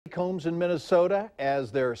Homes in Minnesota,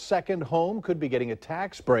 as their second home could be getting a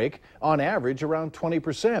tax break, on average around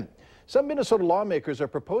 20%. Some Minnesota lawmakers are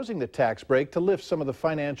proposing the tax break to lift some of the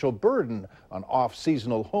financial burden on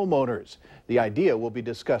off-seasonal homeowners. The idea will be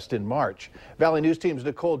discussed in March. Valley News Team's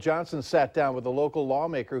Nicole Johnson sat down with a local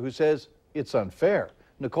lawmaker who says it's unfair.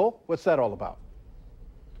 Nicole, what's that all about?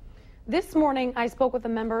 This morning, I spoke with a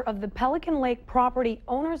member of the Pelican Lake Property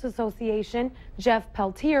Owners Association. Jeff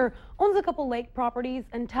Peltier owns a couple lake properties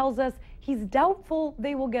and tells us he's doubtful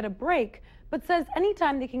they will get a break, but says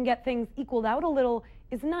anytime they can get things equaled out a little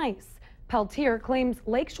is nice. Peltier claims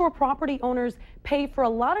lakeshore property owners pay for a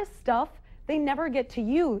lot of stuff they never get to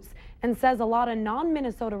use, and says a lot of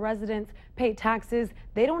non-Minnesota residents pay taxes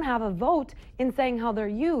they don't have a vote in saying how they're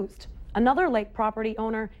used. Another lake property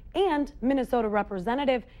owner and Minnesota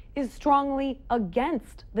representative is strongly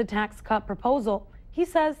against the tax cut proposal. He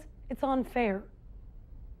says it's unfair.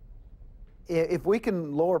 If we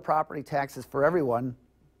can lower property taxes for everyone,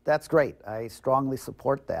 that's great. I strongly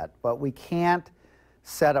support that. But we can't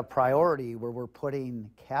set a priority where we're putting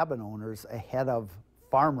cabin owners ahead of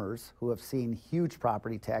farmers who have seen huge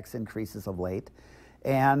property tax increases of late,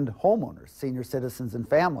 and homeowners, senior citizens and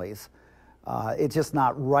families. It's just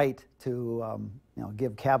not right to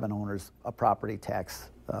give cabin owners a property tax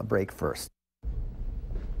break first.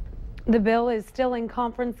 The bill is still in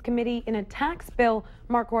conference committee in a tax bill.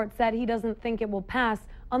 Marquardt said he doesn't think it will pass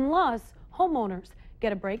unless homeowners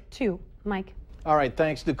get a break too. Mike. All right,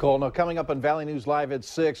 thanks, Nicole. Now, coming up on Valley News Live at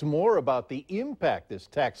 6, more about the impact this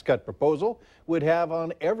tax cut proposal would have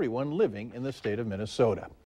on everyone living in the state of Minnesota.